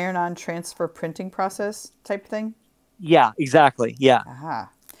goes. an iron-on transfer printing process type thing. Yeah, exactly. Yeah, Aha.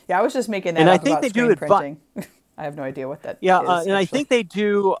 Yeah, I was just making that and I up think about they do screen it. printing. I have no idea what that Yeah, is and I actually. think they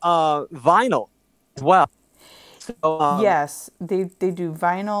do vinyl as well. So Yes, they do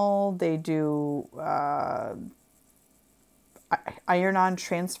vinyl. They do iron-on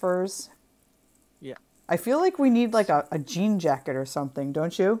transfers. yeah, I feel like we need like a jean jacket or something,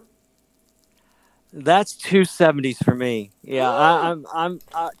 don't you? that's 270s for me. Yeah, I've moved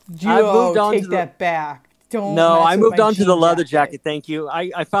Yo, on to take the that back. Don't no, mess I with moved my on to the jean leather jacket. jacket. Thank you.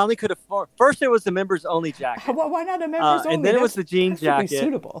 I finally could afford. First, it was the members only jacket, Why not a members and only? then it was That's the jean perfectly jacket,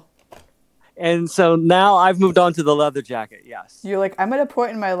 suitable. and so now I've moved on to the leather jacket. Yes. You're like, I'm at a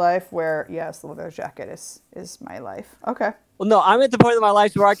point in my life where yes, the leather jacket is my life. Okay. Well, no, I'm at the point in my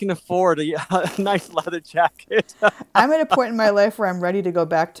life where I can afford a nice leather jacket. I'm at a point in my life where I'm ready to go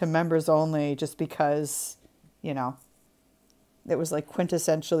back to members only just because, you know, it was like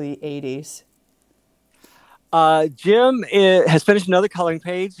quintessentially 80s. Jim has finished another coloring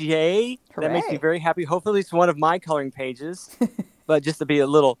page. Yay! That makes me Hooray. very happy. Hopefully, it's one of my coloring pages, but just to be a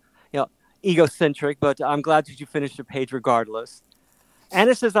little, egocentric. But I'm glad that you finished your page regardless.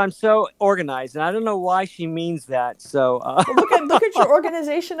 Anna says I'm so organized, and I don't know why she means that. So, Well, look at your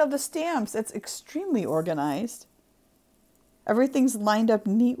organization of the stamps. It's extremely organized. Everything's lined up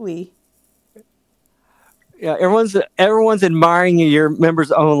neatly. yeah, everyone's admiring your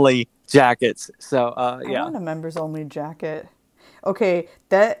members only jackets. So, I yeah. want a members only jacket. Okay,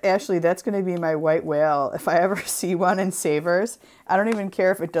 that's going to be my white whale. If I ever see one in Savers, I don't even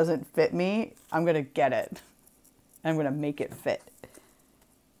care if it doesn't fit me. I'm going to get it. I'm going to make it fit.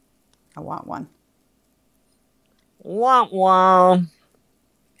 I want one. Wah wah.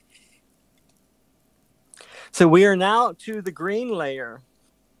 So we are now to the green layer.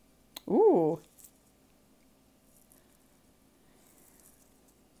 Ooh.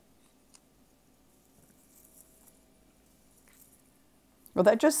 Well,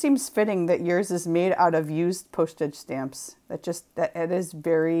 that just seems fitting that yours is made out of used postage stamps. That is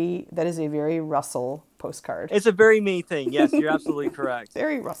a very Russell postcard. It's a very me thing. Yes, you're absolutely correct.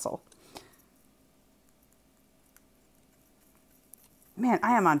 Very Russell. Man,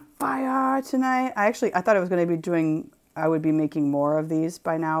 I am on fire tonight. I thought I would be making more of these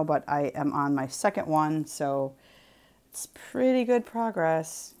by now, but I am on my second one, so it's pretty good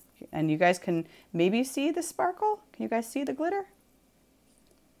progress. And you guys can maybe see the sparkle? Can you guys see the glitter?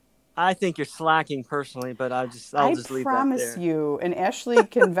 I think you're slacking personally, but I'll I just leave that promise there. you, and Ashley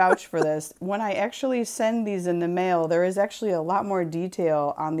can vouch for this, when I actually send these in the mail, there is actually a lot more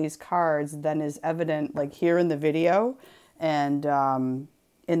detail on these cards than is evident like here in the video and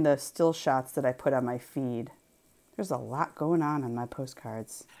in the still shots that I put on my feed. There's a lot going on my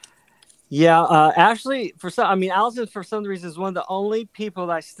postcards. Yeah, Ashley, Allison, for some reason, is one of the only people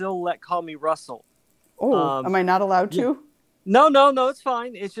that I still let call me Russell. Oh, am I not allowed Yeah. to? No, it's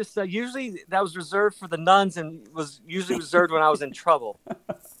fine. It's just usually that was reserved for the nuns and was usually reserved when I was in trouble.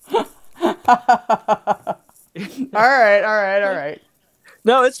 All right.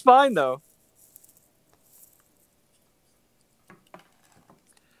 No, it's fine though.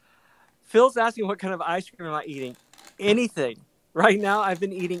 Phil's asking what kind of ice cream am I eating? Anything. Right now, I've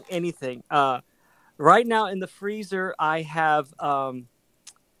been eating anything. Right now in the freezer, I have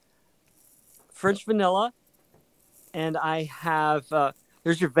French vanilla, and I have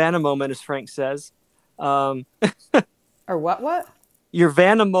there's your Vanna moment, as Frank says. Or what? Your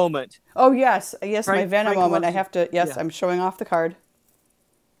Vanna moment. Oh, yes, my Vanna Frank moment. loves Yes, I'm showing off the card.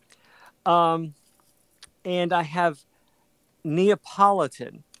 And I have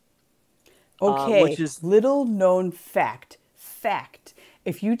Neapolitan. Okay, Which is little known fact.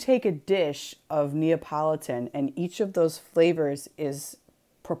 If you take a dish of Neapolitan and each of those flavors is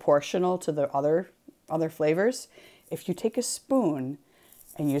proportional to the other flavors, if you take a spoon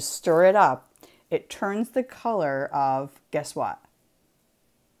and you stir it up, it turns the color of, guess what?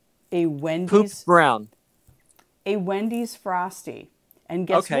 A Wendy's poop brown. A Wendy's Frosty. And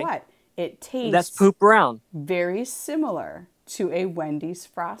guess what? It tastes That's poop brown. very similar to a Wendy's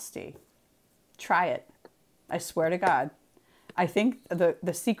Frosty. Try it. I swear to God. I think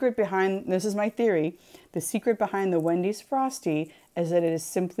the secret behind, this is my theory, the secret behind the Wendy's Frosty is that it is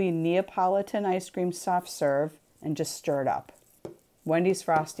simply Neapolitan ice cream soft serve and just stir it up. Wendy's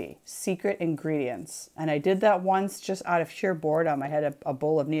Frosty, secret ingredients. And I did that once just out of sheer boredom. I had a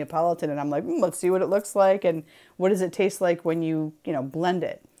bowl of Neapolitan and I'm like, let's see what it looks like. And what does it taste like when you blend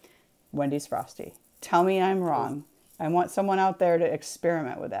it? Wendy's Frosty. Tell me I'm wrong. I want someone out there to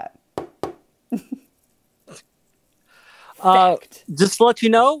experiment with that. Just to let you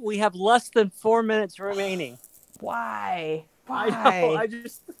know, we have less than 4 minutes remaining. Why? I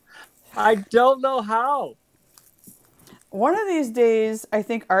don't know how. One of these days, I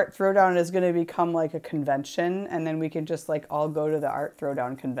think Art Throwdown is going to become like a convention, and then we can just like all go to the Art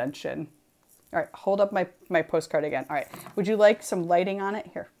Throwdown convention. All right, hold up my postcard again. All right, would you like some lighting on it?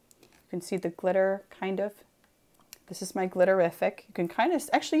 Here, you can see the glitter, kind of. This is my glitterific. You can kind of,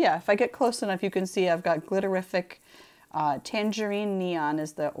 actually, yeah, if I get close enough, you can see I've got glitterific. Tangerine Neon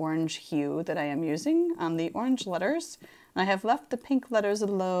is the orange hue that I am using on the orange letters. And I have left the pink letters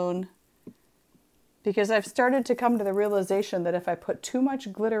alone because I've started to come to the realization that if I put too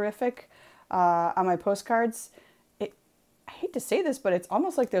much glitterific on my postcards, I hate to say this, but it's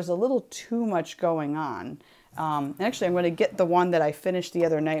almost like there's a little too much going on. And actually, I'm going to get the one that I finished the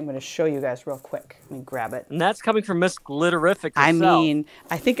other night. I'm going to show you guys real quick. Let me grab it. And that's coming from Miss Glitterific herself. I mean,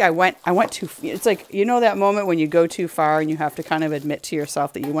 I think I went too. It's like, you know that moment when you go too far and you have to kind of admit to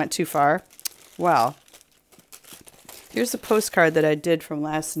yourself that you went too far? Well, here's the postcard that I did from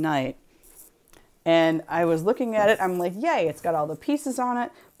last night. And I was looking at it. I'm like, yay, it's got all the pieces on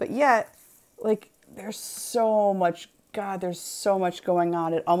it. But yet, like, there's so much, God, there's so much going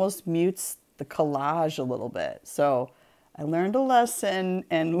on. It almost mutes the collage a little bit. So I learned a lesson,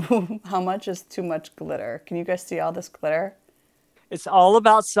 and how much is too much glitter. Can you guys see all this glitter? It's all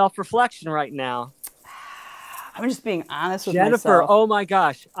about self-reflection right now. I'm just being honest with Jennifer, myself. oh my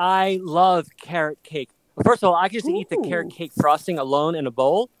gosh, I love carrot cake. First of all, I can just eat the carrot cake frosting alone in a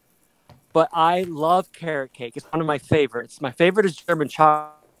bowl, but I love carrot cake. It's one of my favorites. My favorite is German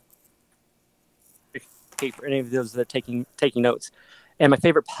chocolate cake for any of those that are taking notes. And my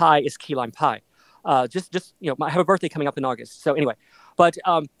favorite pie is key lime pie. Just I have a birthday coming up in August. So anyway, but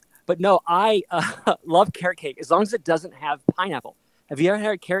no, I love carrot cake as long as it doesn't have pineapple. Have you ever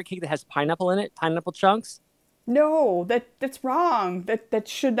had carrot cake that has pineapple in it? Pineapple chunks? No, that's wrong. That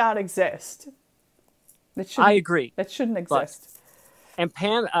should not exist. I agree. That shouldn't exist. And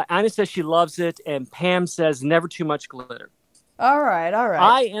Pam, Anna says she loves it, and Pam says never too much glitter. All right.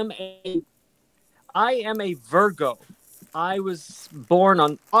 I am a Virgo. I was born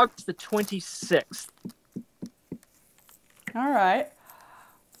on August the 26th. All right.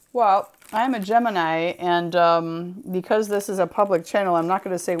 Well, I'm a Gemini, and because this is a public channel, I'm not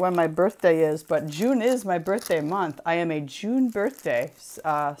going to say when my birthday is, but June is my birthday month. I am a June birthday,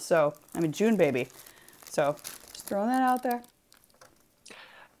 so I'm a June baby. So just throwing that out there.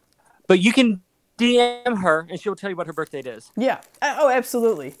 But you can DM her, and she'll tell you what her birthday is. Yeah. Oh,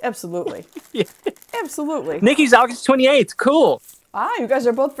 absolutely. Absolutely. Yeah. Absolutely. Nikki's August 28th. Cool. Ah, you guys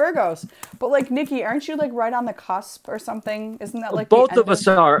are both Virgos. But like, Nikki, aren't you like right on the cusp or something? Isn't that like both of us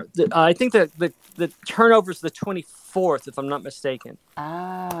are? I think that the turnover is the 24th, if I'm not mistaken.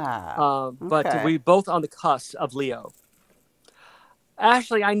 Ah. But okay. we both on the cusp of Leo.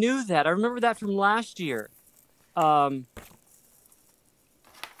 Ashley, I knew that. I remember that from last year.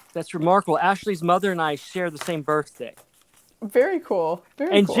 That's remarkable. Ashley's mother and I share the same birthday. Very cool.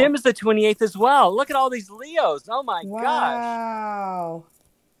 Very cool. And Jim is the 28th as well. Look at all these Leos. Oh my gosh. Wow.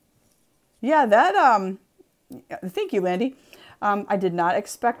 Yeah, that thank you, Landy. I did not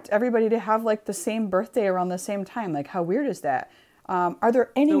expect everybody to have like the same birthday around the same time. Like, how weird is that? Are there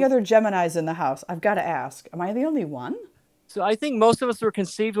any other Geminis in the house? I've got to ask. Am I the only one? So I think most of us were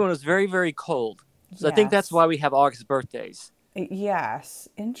conceived when it was very, very cold. So yes. I think that's why we have August birthdays. Yes.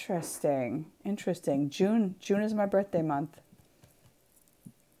 Interesting. June is my birthday month.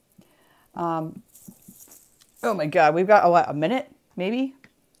 Oh my God, we've got a minute, maybe?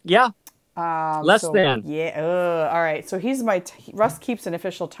 Yeah. Less than. Yeah. All right. So Russ keeps an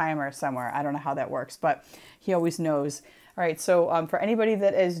official timer somewhere. I don't know how that works, but he always knows. All right. So for anybody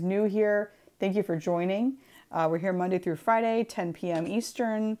that is new here, thank you for joining. We're here Monday through Friday, 10 p.m.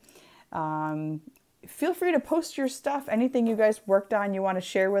 Eastern. Feel free to post your stuff, anything you guys worked on you want to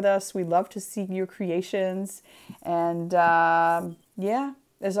share with us. We love to see your creations. And yeah,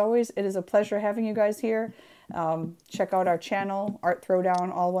 as always, it is a pleasure having you guys here. Check out our channel, Art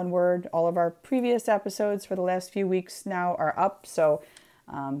Throwdown, all one word. All of our previous episodes for the last few weeks now are up, so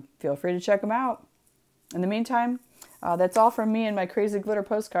feel free to check them out. In the meantime, that's all from me and my crazy glitter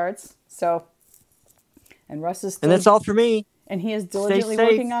postcards. So, and Russ is still... And that's all for me. And he is diligently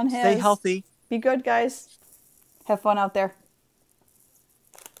working on his. Stay healthy. Be good, guys. Have fun out there.